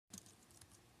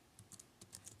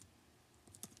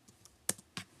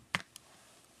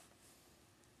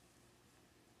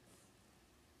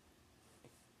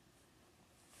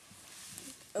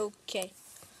Okay,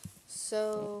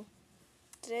 so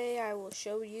today I will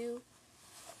show you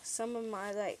some of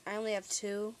my, I only have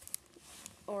 2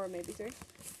 or maybe 3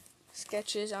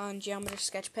 sketches on Geometers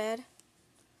sketchpad.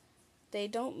 They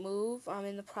don't move. I'm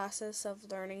in the process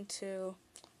of learning to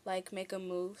make them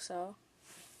move, so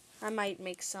I might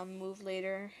make some move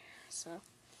later. So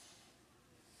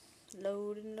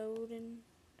loading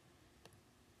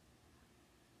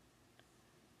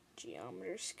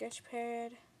Geometers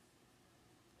sketchpad.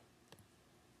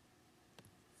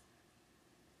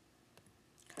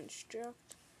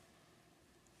 Construct.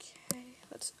 Okay,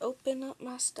 let's open up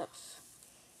my stuff.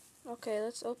 Okay,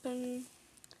 let's open.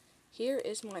 Here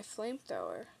is my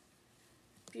flamethrower.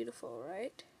 Beautiful,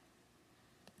 right?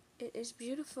 It is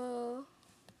beautiful.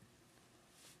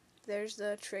 There's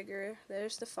the trigger.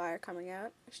 There's the fire coming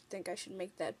out. I think I should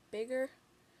make that bigger.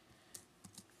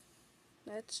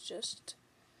 Let's just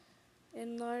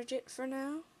enlarge it for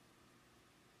now.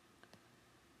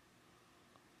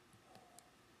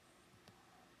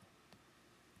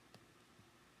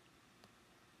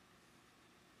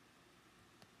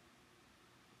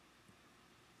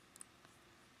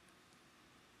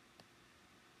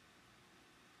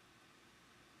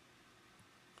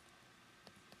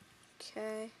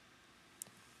 Okay.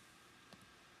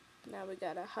 Now we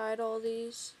gotta hide all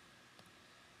these.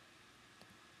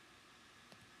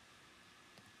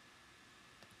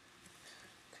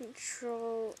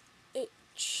 Control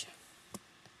H.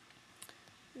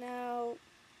 Now,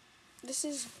 this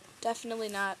is definitely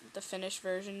not the finished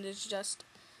version. It's just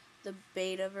the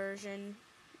beta version.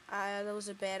 There was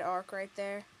a bad arc right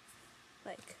there.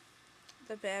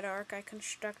 The bad arc I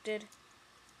constructed.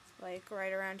 Right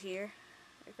around here.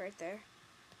 Right there.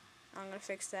 I'm gonna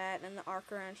fix that, and the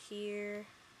arc around here.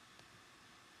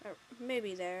 Or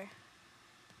maybe there.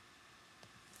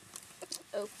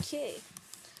 Okay.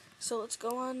 So let's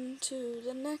go on to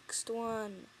the next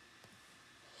one.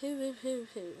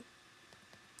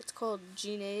 It's called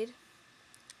Geometers.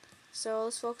 So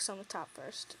let's focus on the top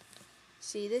first.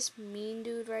 See this mean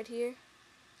dude right here?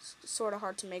 It's sort of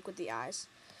hard to make with the eyes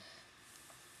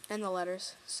and the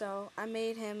letters. So I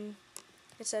made him,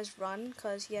 it says run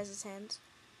because he has his hands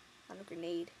on a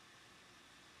grenade.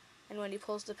 And when he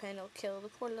pulls the pin, it'll kill the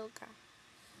poor little guy.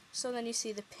 So then you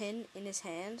see the pin in his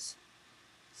hands,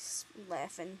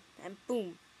 laughing, and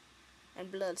boom,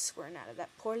 and blood squirting out of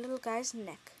that poor little guy's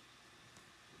neck.